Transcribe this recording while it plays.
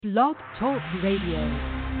Blog Talk Radio.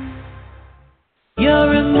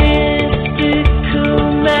 You're a mystical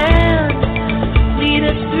man, lead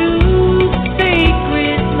us through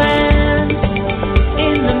sacred land,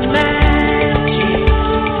 in the magic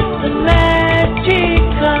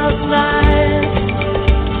of life.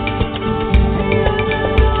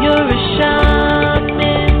 You're a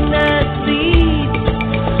shaman that leads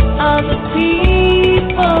other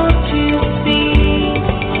people to see,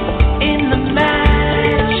 in the magic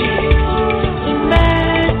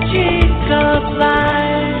of life.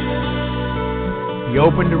 Be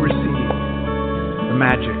open to receive the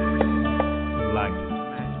magic of life.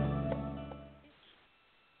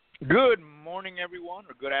 Good morning, everyone,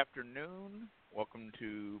 or good afternoon. Welcome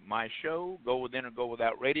to my show, Go Within or Go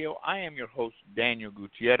Without Radio. I am your host, Daniel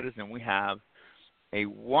Gutierrez, and we have a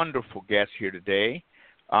wonderful guest here today.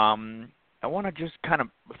 I want to just kind of,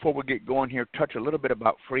 before we get going here, touch a little bit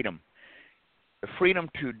about freedom. The freedom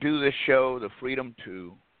to do this show, the freedom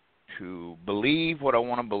to believe what I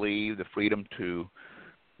want to believe, the freedom to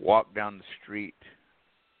walk down the street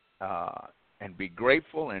and be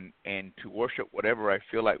grateful and to worship whatever I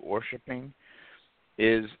feel like worshiping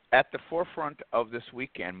is at the forefront of this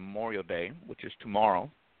weekend, Memorial Day, which is tomorrow.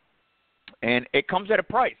 And it comes at a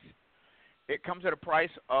price. It comes at a price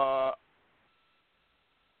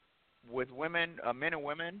with women, men and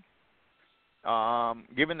women,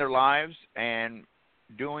 giving their lives and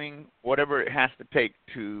doing whatever it has to take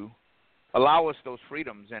to allow us those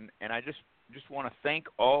freedoms. And I just want to thank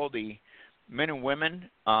all the men and women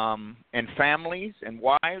and families and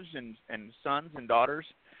wives and sons and daughters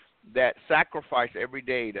that sacrifice every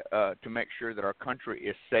day to make sure that our country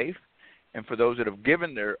is safe, and for those that have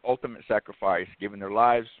given their ultimate sacrifice, given their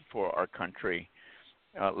lives for our country.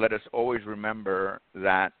 Let us always remember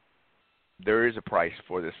that there is a price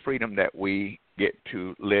for this freedom that we get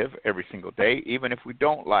to live every single day, even if we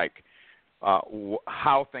don't like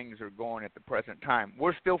how things are going at the present time.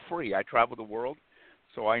 We're still free. I travel the world,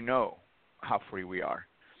 so I know how free we are.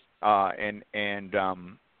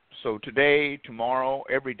 So today, tomorrow,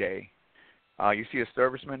 every day, you see a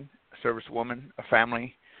serviceman, a servicewoman, a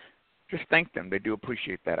family, just thank them. They do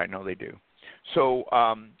appreciate that. I know they do. So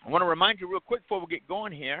I want to remind you real quick before we get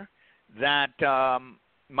going here that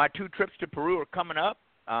my 2 trips to Peru are coming up.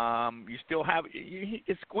 You still have you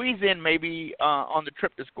squeeze in maybe on the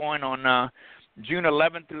trip that's going on June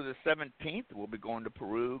 11th through the 17th. We'll be going to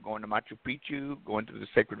Peru, going to Machu Picchu, going to the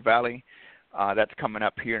Sacred Valley. That's coming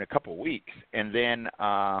up here in a couple of weeks. And then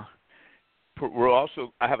I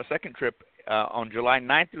have a second trip on July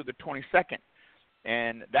 9th through the 22nd.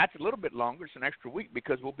 And that's a little bit longer. It's an extra week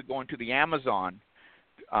because we'll be going to the Amazon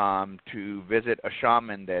to visit a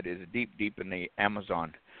shaman that is deep, deep in the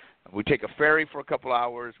Amazon. We take a ferry for a couple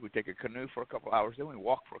hours. We take a canoe for a couple hours. Then we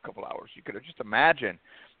walk for a couple hours. You could just imagine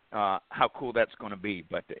how cool that's going to be.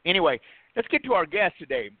 But anyway, let's get to our guest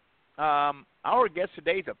today. Our guest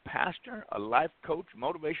today is a pastor, a life coach,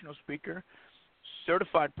 motivational speaker,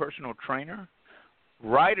 certified personal trainer,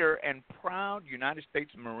 writer, and proud United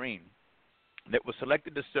States Marine that was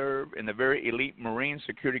selected to serve in the very elite Marine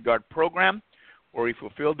Security Guard program, where he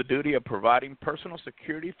fulfilled the duty of providing personal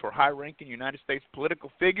security for high-ranking United States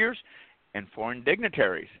political figures and foreign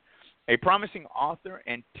dignitaries. A promising author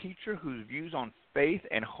and teacher whose views on faith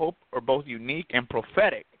and hope are both unique and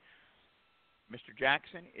prophetic, Mr.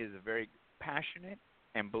 Jackson is very passionate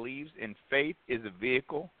and believes in faith is a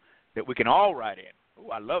vehicle that we can all ride in. Oh,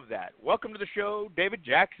 I love that. Welcome to the show, David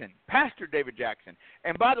Jackson, Pastor David Jackson.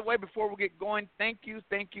 And by the way, before we get going, thank you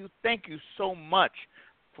so much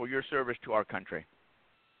for your service to our country.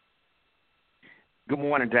 Good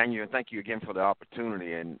morning, Daniel, and thank you again for the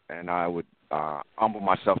opportunity. And I would humble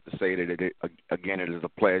myself to say that, it is a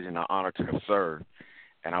pleasure and an honor to have served.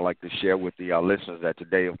 And I'd like to share with the listeners that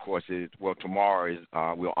today, of course, tomorrow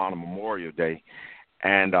we'll honor Memorial Day.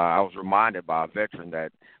 And I was reminded by a veteran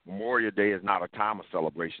that Memorial Day is not a time of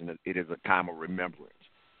celebration. It is a time of remembrance.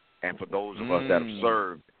 And for those of us that have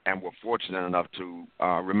served and were fortunate enough to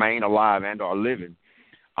remain alive and are living,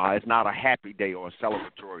 it's not a happy day or a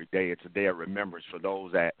celebratory day. It's a day of remembrance for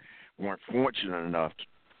those that weren't fortunate enough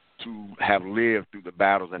to have lived through the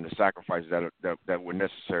battles and the sacrifices that were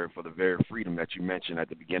necessary for the very freedom that you mentioned at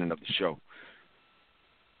the beginning of the show.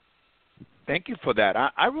 Thank you for that.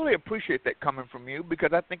 I really appreciate that coming from you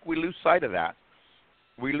because I think we lose sight of that.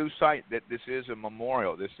 We lose sight that this is a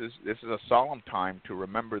memorial. This is a solemn time to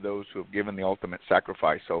remember those who have given the ultimate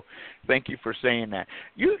sacrifice. So thank you for saying that.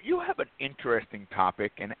 You have an interesting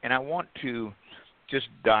topic, and I want to just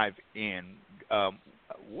dive in.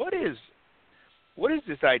 What is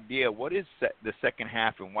this idea? What is the second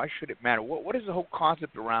half, and why should it matter? What is the whole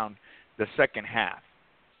concept around the second half?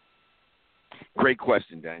 Great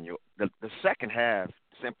question, Daniel. The second half,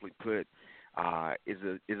 simply put, is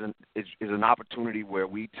an opportunity where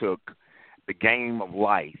we took the game of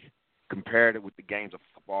life, compared it with the games of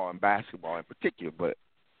football and basketball in particular, but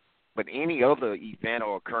any other event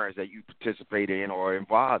or occurrence that you participate in or are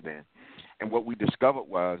involved in. And what we discovered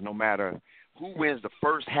was no matter who wins the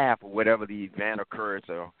first half of whatever the event, occurrence,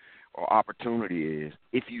 or opportunity is,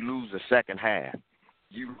 if you lose the second half,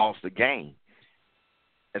 you lost the game.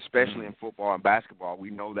 Especially in football and basketball, we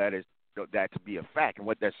know that to be a fact. And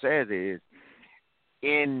what that says is,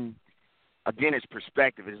 again, it's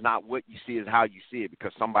perspective. It's not what you see, it's how you see it.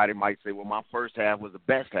 Because somebody might say, well, my first half was the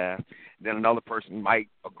best half. Then another person might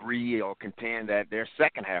agree or contend that their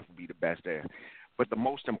second half will be the best half. But the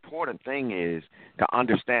most important thing is to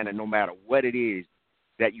understand that no matter what it is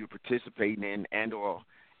that you're participating in and or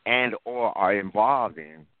are involved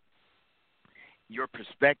in, your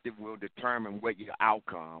perspective will determine what your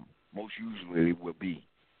outcome most usually will be.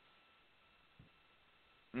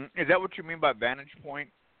 Is that what you mean by vantage point?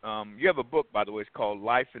 You have a book, by the way, it's called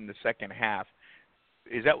Life in the Second Half.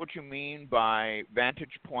 Is that what you mean by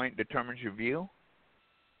vantage point determines your view?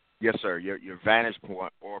 Yes, sir. Your vantage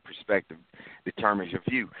point or perspective determines your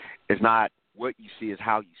view. It's not what you see, it's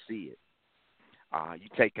how you see it. You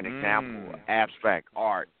take an example, abstract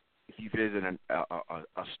art. If you visit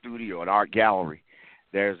a studio, an art gallery,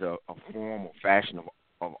 there's a form or fashion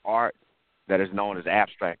of art that is known as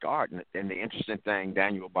abstract art. And the interesting thing,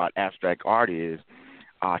 Daniel, about abstract art is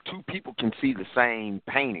two people can see the same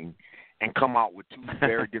painting and come out with two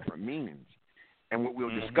very different meanings. And what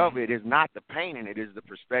we'll discover, it is not the painting, it is the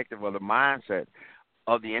perspective or the mindset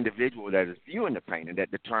of the individual that is viewing the painting that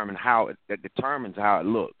determines how it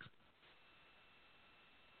looks.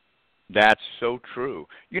 That's so true.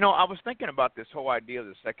 You know, I was thinking about this whole idea of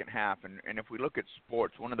the second half, and if we look at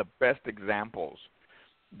sports, one of the best examples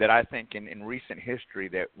that I think in recent history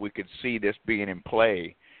that we could see this being in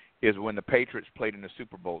play is when the Patriots played in the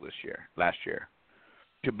Super Bowl last year.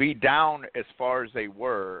 To be down as far as they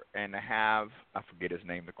were and to have, I forget his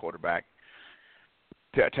name, the quarterback,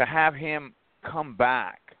 to have him come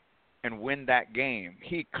back and win that game,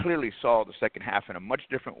 he clearly saw the second half in a much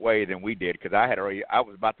different way than we did, because I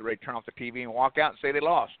was about to turn off the TV and walk out and say they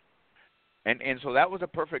lost. And so that was a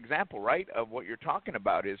perfect example, right, of what you're talking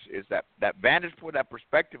about is that vantage point, that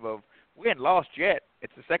perspective of we hadn't lost yet.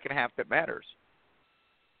 It's the second half that matters.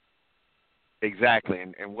 Exactly,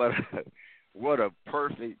 and what a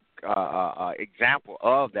perfect example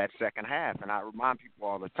of that second half. And I remind people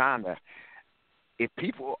all the time that if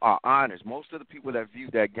people are honest, most of the people that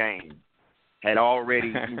viewed that game had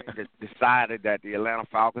already decided that the Atlanta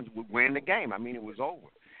Falcons would win the game. I mean, it was over.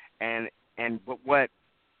 But what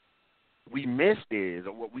we missed is,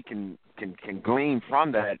 or what we can glean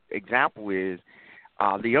from that example is,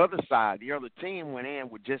 the other side, the other team went in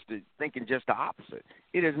with thinking just the opposite.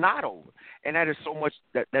 It is not over, and that is so much.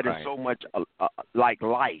 That right. Is so much like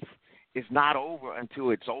life. It's not over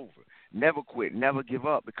until it's over. Never quit, never give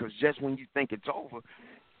up, because just when you think it's over,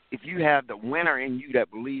 if you have the winner in you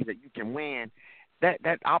that believes that you can win,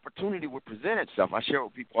 that opportunity will present itself. I share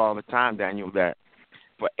with people all the time, Daniel, that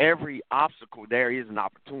for every obstacle there is an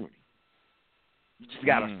opportunity. You just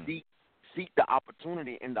got to seek the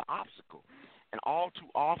opportunity in the obstacle. And all too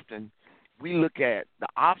often, we look at the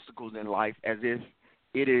obstacles in life as if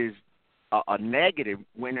it is a negative,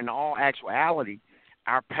 when in all actuality,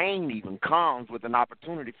 our pain even comes with an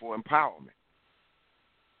opportunity for empowerment.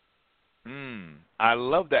 I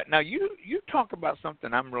love that. Now, you talk about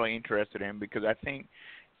something I'm really interested in, because I think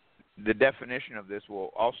the definition of this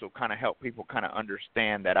will also kind of help people kind of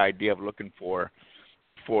understand that idea of looking for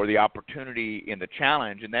the opportunity in the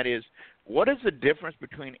challenge, and that is, what is the difference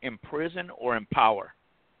between imprison or empower?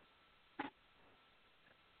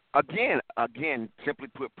 Again, simply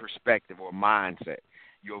put, perspective or mindset,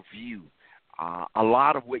 your view. A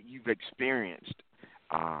lot of what you've experienced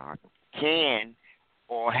can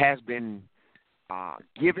or has been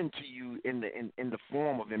given to you in the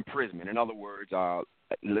form of imprisonment. In other words,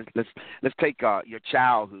 let's take your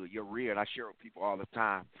childhood, your reared. I share with people all the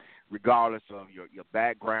time, regardless of your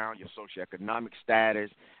background, your socioeconomic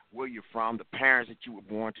status, where you're from, the parents that you were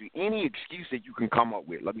born to, any excuse that you can come up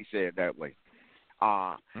with. Let me say it that way.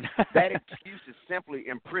 That excuse is simply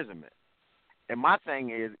imprisonment. And my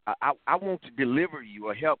thing is, I want to deliver you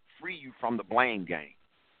or help free you from the blame game,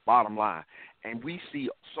 bottom line. And we see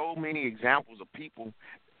so many examples of people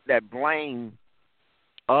that blame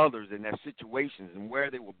others in their situations and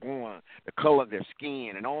where they were born, the color of their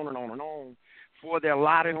skin, and on and on and on, for their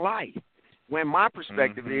lot in life. When my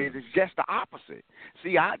perspective is, it's just the opposite.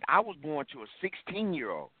 See, I was born to a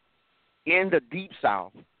 16-year-old in the Deep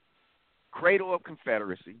South cradle of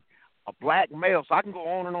Confederacy, a black male. So I can go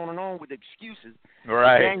on and on and on with excuses.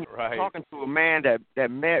 Right, Daniel, right. Talking to a man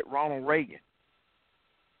that met Ronald Reagan.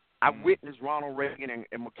 I witnessed Ronald Reagan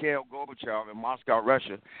and Mikhail Gorbachev in Moscow,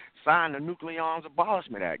 Russia, sign the Nuclear Arms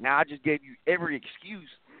Abolishment Act. Now, I just gave you every excuse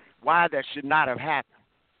why that should not have happened.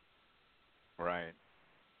 Right.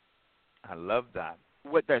 I love that.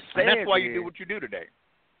 What that says and that's why you is, do what you do today.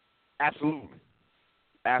 Absolutely.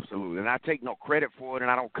 Absolutely. And I take no credit for it,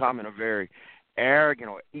 and I don't come in a very arrogant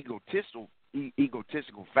or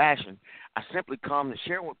egotistical fashion. I simply come to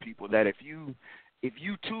share with people that if you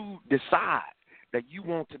too decide that you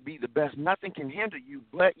want to be the best, nothing can hinder you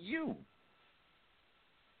but you.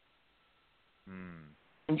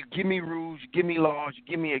 And you give me rules, you give me laws, you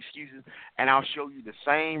give me excuses, and I'll show you the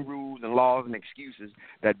same rules and laws and excuses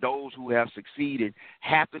that those who have succeeded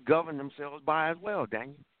have to govern themselves by as well,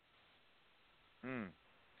 Daniel.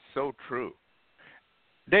 So true.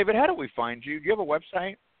 David, how do we find you? Do you have a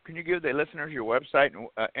website? Can you give the listeners your website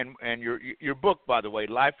and your book, by the way,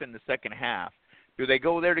 Life in the Second Half? Do they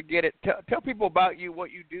go there to get it? Tell people about you,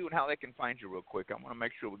 what you do, and how they can find you real quick. I want to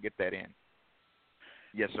make sure we get that in.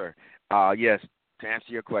 Yes, sir. Yes, to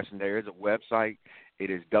answer your question, there is a website.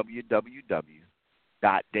 It is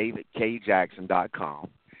www.davidkjackson.com.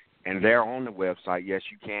 And there on the website, yes,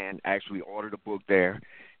 you can actually order the book there.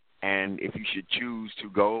 And if you should choose to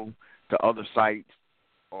go to other sites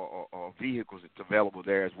or vehicles, it's available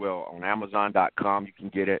there as well. On Amazon.com, you can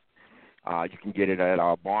get it. You can get it at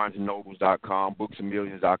BarnesandNobles.com,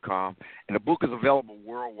 BooksAndMillions.com. And the book is available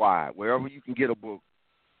worldwide. Wherever you can get a book,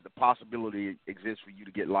 the possibility exists for you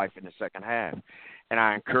to get Life in the Second Half. And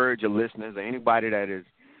I encourage your listeners or anybody that is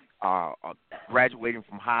graduating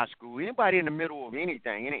from high school, anybody in the middle of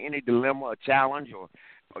anything, any dilemma, a challenge, or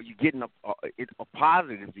you're getting a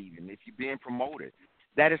positive even, if you're being promoted,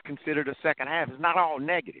 that is considered a second half. It's not all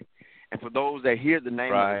negative. And for those that hear the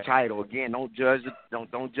name of the title, again, don't judge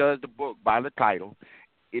the book by the title.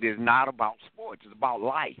 It is not about sports. It's about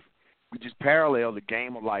life. We just parallel the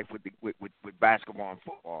game of life with basketball and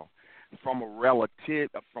football from a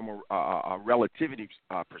relativity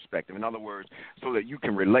perspective. In other words, so that you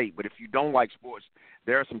can relate. But if you don't like sports,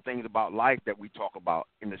 there are some things about life that we talk about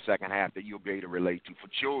in the second half that you'll be able to relate to. For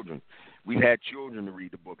children, we've had children to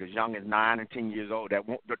read the book as young as 9 and 10 years old that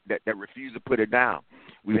refuse to put it down.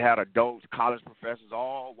 We've had adults, college professors,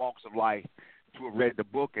 all walks of life to have read the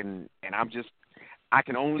book, and I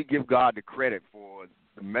can only give God the credit for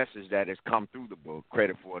the message that has come through the book,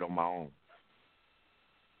 credit for it on my own.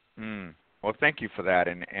 Well, thank you for that,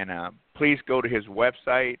 and please go to his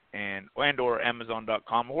website and or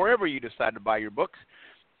Amazon.com, wherever you decide to buy your books,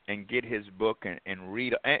 and get his book and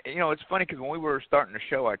read. And, it's funny because when we were starting the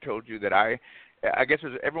show, I told you that I guess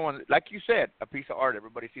everyone, like you said, a piece of art.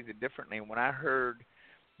 Everybody sees it differently. And when I heard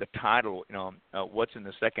the title, what's in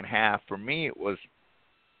the second half, for me it was,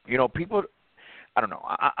 people. I don't know.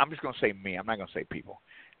 I'm just going to say me. I'm not going to say people.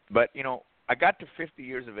 But, I got to 50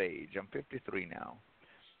 years of age. I'm 53 now.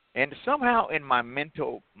 And somehow in my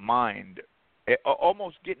mental mind,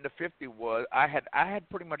 almost getting to 50 was, I had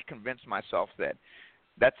pretty much convinced myself that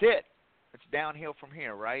that's it. It's downhill from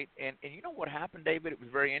here, right? And you know what happened, David? It was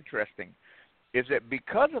very interesting, is that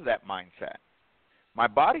because of that mindset, my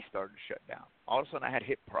body started to shut down. All of a sudden I had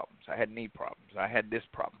hip problems. I had knee problems. I had this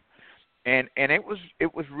problem. And it was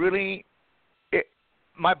really...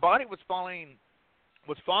 my body was following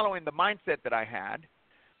the mindset that I had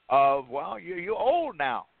of, well, you're old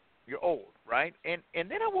now. You're old, right? And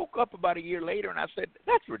then I woke up about a year later and I said,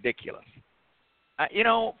 that's ridiculous.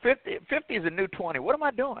 50 is a new 20. What am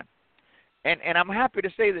I doing? And I'm happy to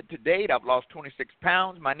say that to date I've lost 26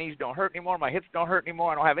 pounds. My knees don't hurt anymore. My hips don't hurt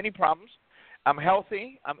anymore. I don't have any problems. I'm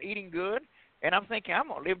healthy. I'm eating good. And I'm thinking I'm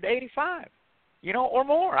going to live to 85, or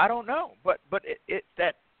more. I don't know. But it's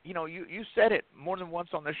that, you said it more than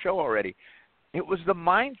once on the show already. It was the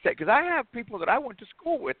mindset, because I have people that I went to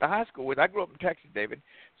school with, the high school with. I grew up in Texas, David,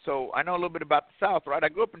 so I know a little bit about the South, right? I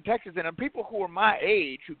grew up in Texas, and people who were my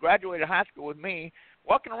age who graduated high school with me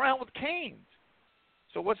walking around with canes.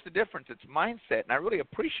 So what's the difference? It's mindset, and I really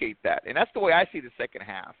appreciate that. And that's the way I see the second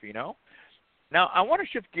half, Now, I want to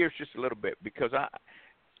shift gears just a little bit, because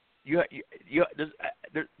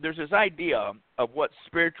there's this idea of what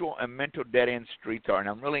spiritual and mental dead-end streets are, and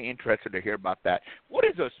I'm really interested to hear about that. What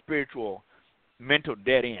is a spiritual mental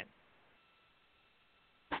dead end?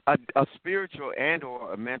 A spiritual and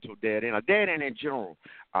or a mental dead end. A dead end in general,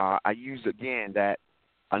 I use, again, that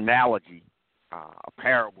analogy, a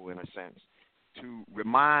parable in a sense, to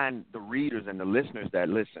remind the readers and the listeners that,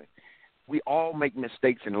 listen, we all make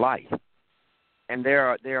mistakes in life. And there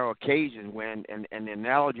are occasions when, and the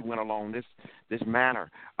analogy went along this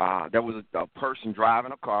manner. There was a person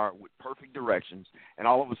driving a car with perfect directions, and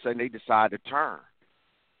all of a sudden they decide to turn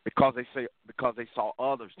because they saw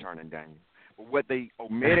others turning, Daniel. But what they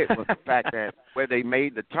omitted was the fact that where they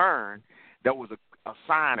made the turn, there was a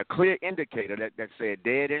sign, a clear indicator that said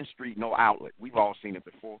dead end street, no outlet. We've all seen it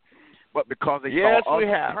before. But because they saw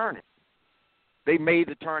others turning, they made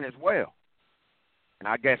the turn as well. And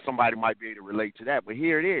I guess somebody might be able to relate to that. But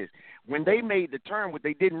here it is. When they made the turn, what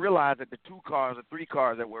they didn't realize that the 2 cars or 3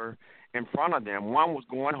 cars that were in front of them, one was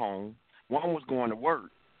going home, one was going to work,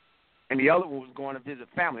 and the other one was going to visit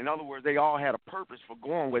family. In other words, they all had a purpose for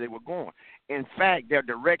going where they were going. In fact, their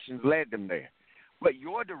directions led them there. But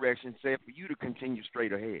your direction said for you to continue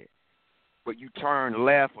straight ahead. But you turn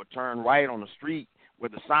left or turn right on the street where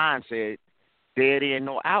the sign said dead end,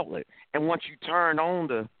 no outlet. And once you turn on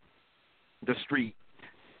the street,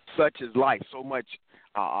 such is life. So much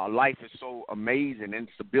life is so amazing in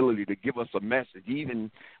its ability to give us a message.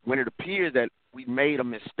 Even when it appears that we made a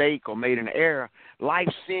mistake or made an error, life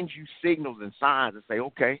sends you signals and signs and say,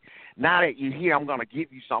 okay, now that you're here, I'm going to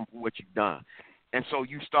give you something for what you've done. And so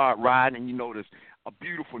you start riding and you notice a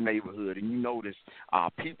beautiful neighborhood, and you notice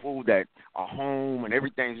people that are home, and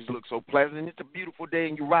everything just looks so pleasant. And it's a beautiful day,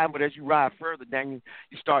 and you ride. But as you ride further down,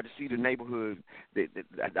 you start to see the neighborhood, the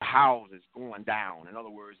houses going down. In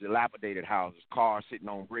other words, dilapidated houses, cars sitting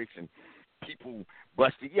on bricks, and people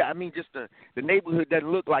busted. Yeah, I mean, just the neighborhood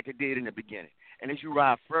doesn't look like it did in the beginning. And as you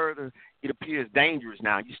ride further, it appears dangerous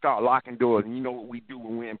now. You start locking doors, and you know what we do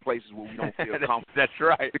when we're in places where we don't feel comfortable. That's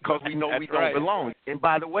right. Because we know we don't belong. And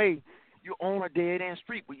by the way, you're on a dead-end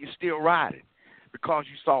street, but you're still riding because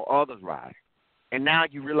you saw others riding. And now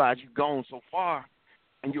you realize you've gone so far,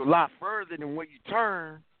 and you're a lot further than where you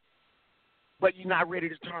turn, but you're not ready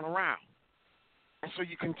to turn around. And so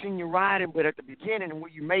you continue riding, but at the beginning,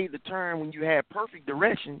 where you made the turn, when you had perfect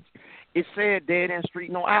directions, it said dead-end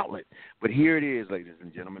street, no outlet. But here it is, ladies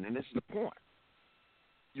and gentlemen, and this is the point.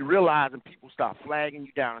 You realize, and people start flagging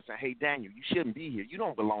you down and say, hey, Daniel, you shouldn't be here. You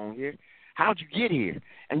don't belong here. How'd you get here?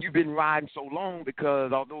 And you've been riding so long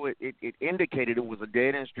because although it indicated it was a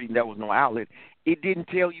dead-end street and there was no outlet, it didn't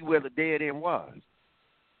tell you where the dead end was.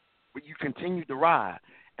 But you continued to ride.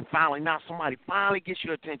 And finally, now somebody finally gets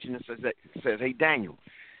your attention and says, hey, Daniel,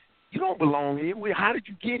 you don't belong here. How did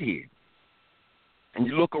you get here? And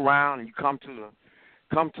you look around and you come to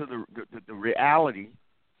the reality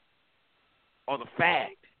or the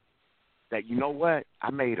fact that, you know what,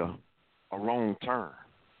 I made a wrong turn.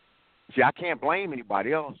 See, I can't blame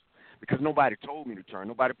anybody else because nobody told me to turn.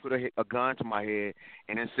 Nobody put a gun to my head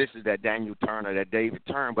and insisted that Daniel turn or that David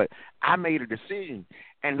turn. But I made a decision.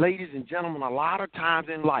 And ladies and gentlemen, a lot of times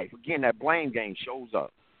in life, again, that blame game shows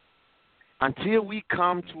up. Until we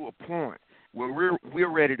come to a point where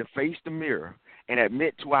we're ready to face the mirror and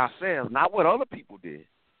admit to ourselves, not what other people did.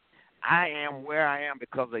 I am where I am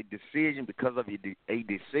because of a decision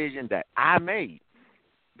that I made.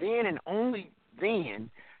 Then and only then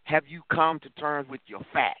have you come to terms with your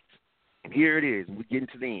facts. And here it is, and we're getting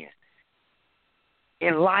to the end.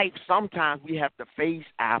 In life, sometimes we have to face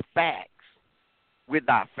our facts with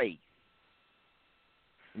our faith.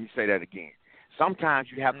 Let me say that again. Sometimes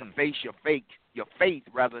you have to face your faith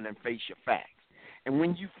rather than face your facts. And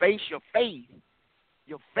when you face your faith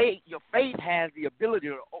has the ability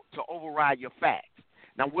to override your facts.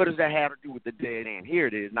 Now, what does that have to do with the dead end? Here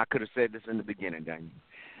it is, and I could have said this in the beginning, Daniel.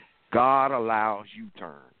 God allows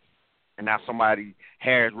U-turns. And now somebody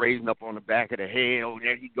hairs raising up on the back of the head. Oh,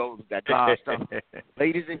 there he goes with that God stuff.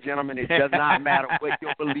 Ladies and gentlemen, it does not matter what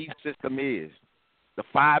your belief system is. The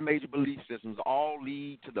 5 major belief systems all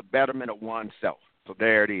lead to the betterment of oneself. So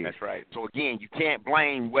there it is. That's right. So, again, you can't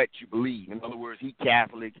blame what you believe. In other words, he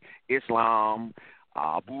Catholic, Islam,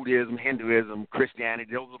 Buddhism, Hinduism,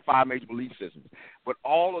 Christianity. Those are the 5 major belief systems. But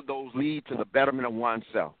all of those lead to the betterment of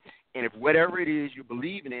oneself. And if whatever it is you're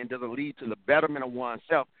believing in doesn't lead to the betterment of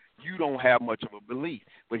oneself, you don't have much of a belief.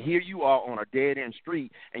 But here you are on a dead-end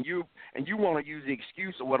street, and you want to use the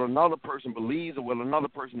excuse of what another person believes or what another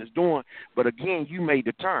person is doing. But, again, you made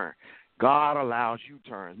the turn. God allows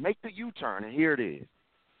U-turns. Make the U-turn, and here it is.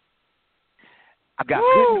 I got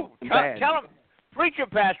good news and bad news. Tell him. Preach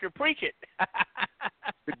it, Pastor. Preach it.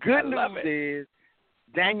 The good news is,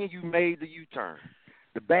 Daniel, you made the U-turn.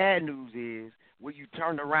 The bad news is where you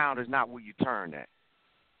turned around is not where you turned at.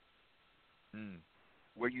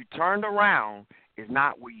 Where you turned around is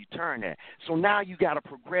not where you turned at. So now you got to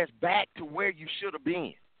progress back to where you should have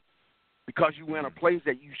been because you were in a place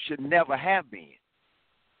that you should never have been.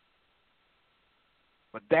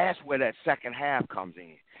 But that's where that second half comes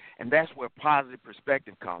in. And that's where positive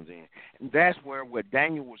perspective comes in. And that's where what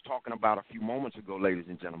Daniel was talking about a few moments ago, ladies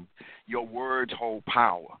and gentlemen. Your words hold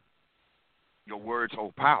power. Your words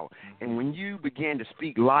hold power. And when you begin to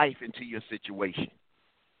speak life into your situation,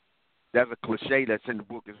 there's a cliche that's in the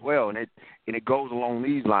book as well, and it goes along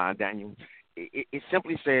these lines, Daniel. It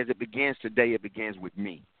simply says, it begins today, it begins with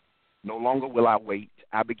me. No longer will I wait.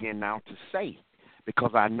 I begin now to say.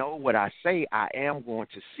 Because I know what I say, I am going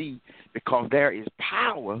to see, because there is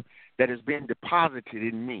power that has been deposited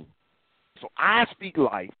in me. So I speak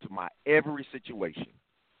life to my every situation,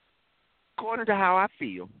 according to how I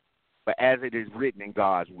feel, but as it is written in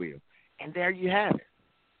God's will. And there you have it.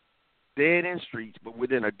 Dead-end streets, but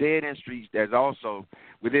within a dead-end street,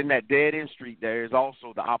 within that dead-end street, there is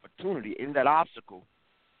also the opportunity in that obstacle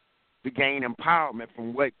to gain empowerment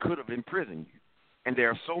from what could have imprisoned you. And there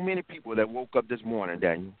are so many people that woke up this morning,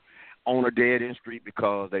 Daniel, on a dead-end street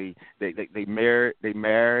because they married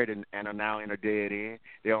and are now in a dead end.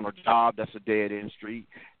 They're on a job that's a dead-end street.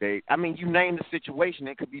 You name the situation,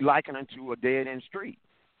 it could be likened to a dead-end street.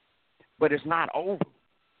 But it's not over.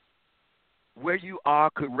 Where you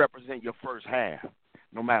are could represent your first half.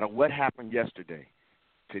 No matter what happened yesterday,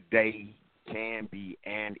 today can be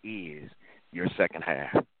and is your second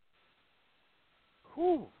half.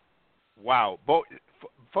 Whew. Wow.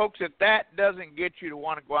 Folks, if that doesn't get you to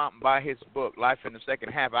want to go out and buy his book, Life in the Second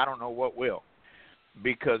Half, I don't know what will.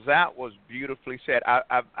 Because that was beautifully said.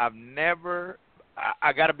 I've never,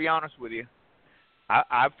 I got to be honest with you,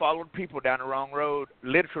 I've followed people down the wrong road,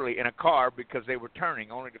 literally in a car, because they were turning,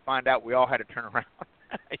 only to find out we all had to turn around.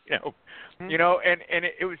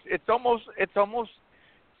 It's almost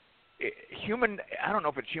human. I don't know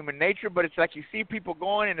if it's human nature, but it's like you see people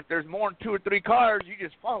going, and if there's more than 2 or 3 cars, you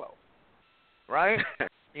just follow. Right?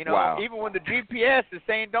 Wow. Even when the GPS is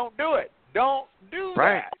saying don't do it, don't do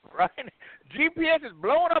that. Right? GPS is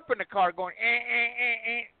blowing up in the car, going,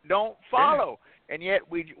 don't follow, and yet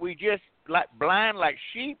we just like blind like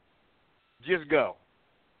sheep, just go.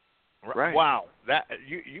 Right. Wow, that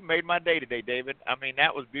you made my day today, David. I mean,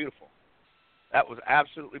 that was beautiful. That was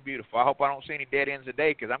absolutely beautiful. I hope I don't see any dead ends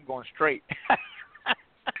today, because I'm going straight.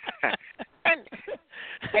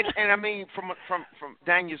 and I mean, from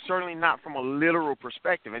Daniel, certainly not from a literal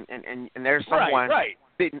perspective. And there's someone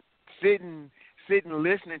sitting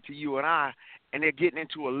listening to you and I, and they're getting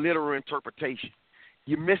into a literal interpretation.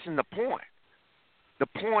 You're missing the point. The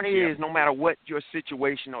point is, no matter what your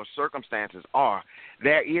situation or circumstances are,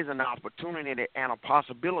 there is an opportunity and a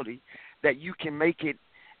possibility that you can make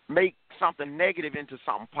something negative into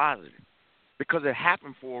something positive, because it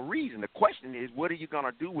happened for a reason. The question is, what are you going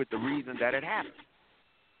to do with the reason that it happened?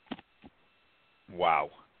 Wow.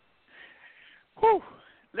 Whew.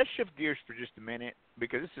 Let's shift gears for just a minute,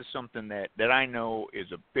 because this is something that I know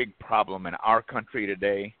is a big problem in our country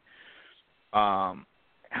today.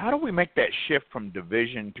 How do we make that shift from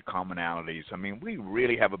division to commonalities? I mean, we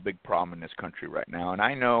really have a big problem in this country right now, and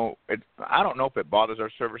I don't know if it bothers our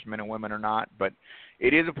servicemen and women or not, but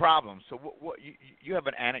it is a problem. So what you have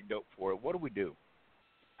an anecdote for it. What do we do?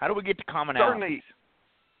 How do we get to commonalities?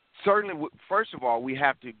 Certainly, first of all, we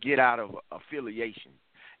have to get out of affiliation.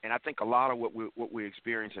 And I think a lot of what we're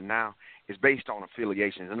experiencing now is based on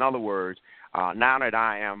affiliations. In other words, now that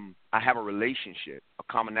I have a relationship, a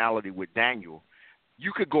commonality with Daniel,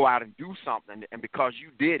 you could go out and do something, and because you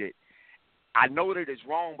did it, I know that it's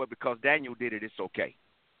wrong, but because Daniel did it, it's okay.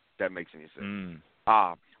 If that makes any sense.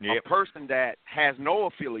 A person that has no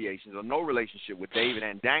affiliations or no relationship with David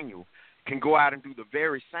and Daniel can go out and do the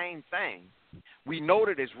very same thing. We know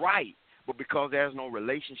that it's right, but because there's no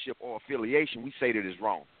relationship or affiliation, we say that it's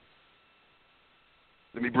wrong.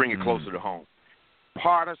 Let me bring it closer to home.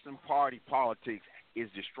 Partisan party politics is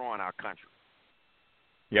destroying our country.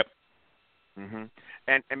 Yep. Mm-hmm.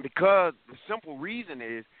 And because the simple reason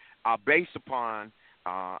is based upon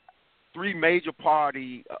 3 major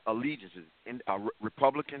party allegiances,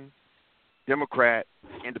 Republican, Democrat,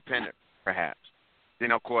 Independent, perhaps.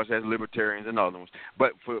 Then, of course, there's libertarians and other ones.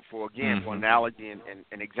 But for analogy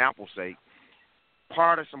and example's sake,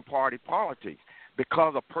 partisan party politics,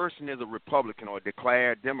 because a person is a Republican or a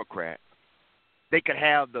declared Democrat, they could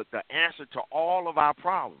have the answer to all of our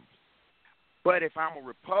problems. But if I'm a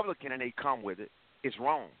Republican and they come with it, it's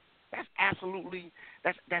wrong. That's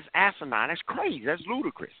that's asinine. That's crazy. That's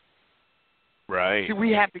ludicrous. Right. See,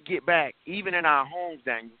 we have to get back, even in our homes,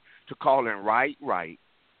 Daniel, to calling right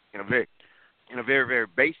in a very, very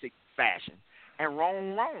basic fashion, and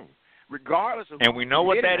wrong, regardless of. And we know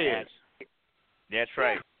what that is. That's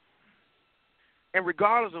right. And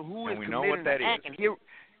regardless of who is committing the act, and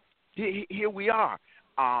here we are.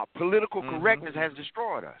 political correctness has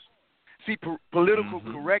destroyed us. See, political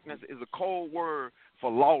correctness is a cold word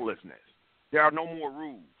for lawlessness. There are no more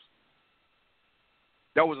rules.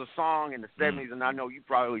 There was a song in the 70s, and I know you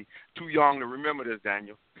probably too young to remember this,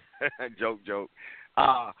 Daniel. Joke.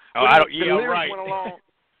 The lyrics went along.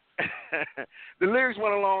 The lyrics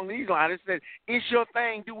went along these lines. It said, "It's your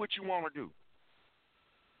thing. Do what you want to do.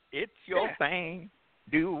 It's your thing.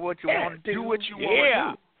 Do what you want to do. Do what you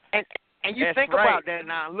want to do." And you think about that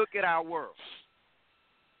now. Look at our world.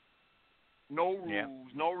 No rules,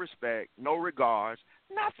 no respect, no regards,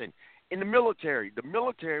 nothing. In the military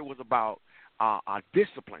was about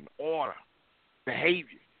discipline, order,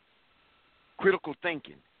 behavior, critical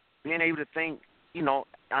thinking, being able to think,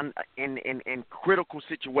 in critical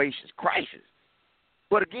situations, crisis.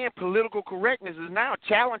 But again, political correctness is now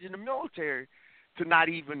challenging the military to not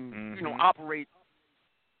even, operate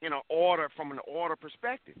in an order from an order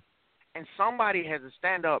perspective. And somebody has to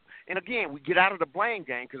stand up. And again, we get out of the blame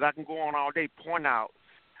game because I can go on all day pointing out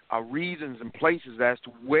reasons and places as to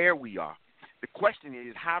where we are. The question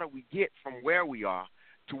is, how do we get from where we are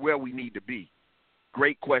to where we need to be?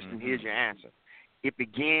 Great question. Here's your answer. It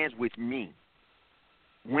begins with me.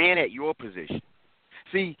 When at your position.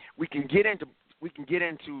 See, we can get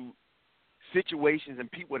into situations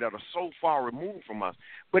and people that are so far removed from us.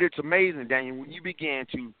 But it's amazing, Daniel, when you begin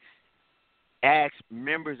to ask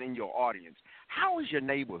members in your audience, how is your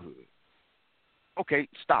neighborhood? Okay,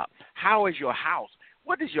 stop. How is your house?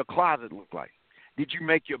 What does your closet look like? Did you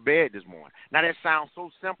make your bed this morning? Now, that sounds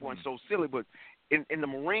so simple and so silly, but in the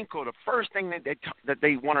Marine Corps, the first thing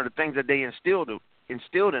one of the things that they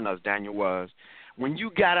instilled in us, Daniel, was when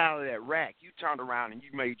you got out of that rack, you turned around and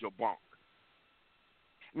you made your bunk.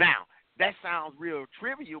 Now, that sounds real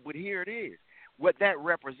trivial, but here it is. What that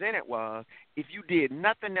represented was, if you did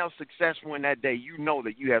nothing else successful in that day, you know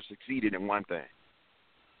that you have succeeded in one thing.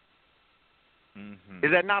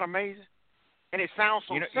 Is that not amazing? And it sounds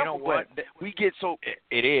so simple, you know what? But we get so...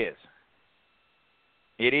 It is.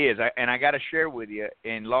 It is. And I got to share with you,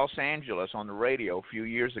 in Los Angeles on the radio a few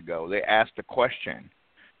years ago, they asked the question,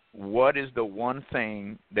 what is the one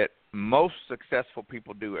thing that most successful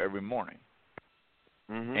people do every morning?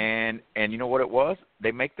 And you know what it was?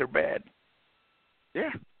 They make their bed.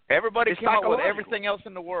 Yeah. Everybody came up with everything else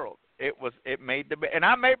in the world. It made the bed. And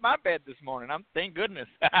I made my bed this morning. Thank goodness.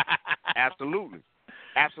 Absolutely.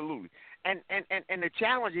 And the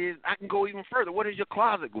challenge is, I can go even further. What does your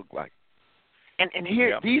closet look like? And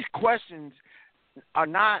here, these questions are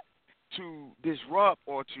not to disrupt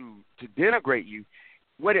or to denigrate you.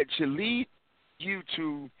 What it should lead you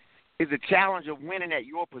to is a challenge of winning at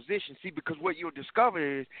your position. See, because what you'll discover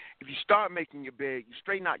is, if you start making your bed, you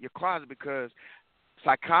straighten out your closet, because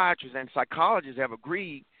psychiatrists and psychologists have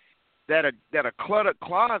agreed that a cluttered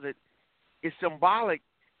closet is symbolic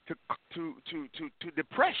to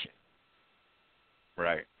depression.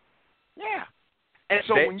 Right. Yeah. And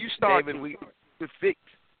so when you start to fix,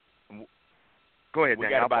 go ahead. We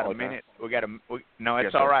Dan, got about a minute. No,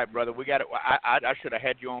 it's all right, brother. We got. I should have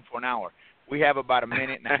had you on for an hour. We have about a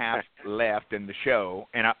minute and a half left in the show.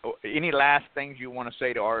 And any last things you want to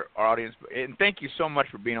say to our audience? And thank you so much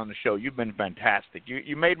for being on the show. You've been fantastic.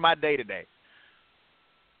 You made my day today.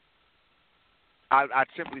 I'd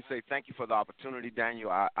simply say thank you for the opportunity, Daniel.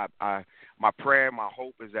 My prayer, my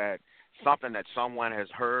hope is that something that someone has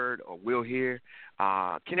heard or will hear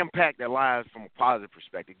can impact their lives from a positive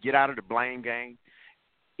perspective. Get out of the blame game.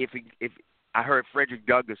 If I heard Frederick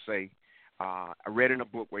Douglass say, I read in a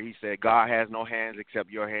book where he said, God has no hands except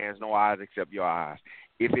your hands, no eyes except your eyes.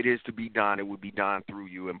 If it is to be done, it will be done through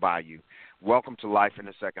you and by you. Welcome to Life in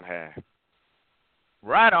the Second Half.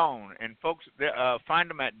 Right on. And, folks, find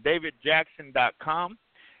them at davidjackson.com.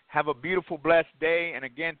 Have a beautiful, blessed day. And,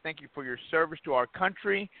 again, thank you for your service to our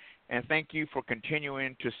country, and thank you for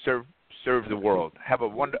continuing to serve the world. Have a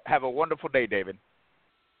wonderful day, David.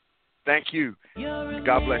 Thank you.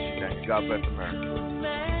 God bless you, Daniel. God bless America.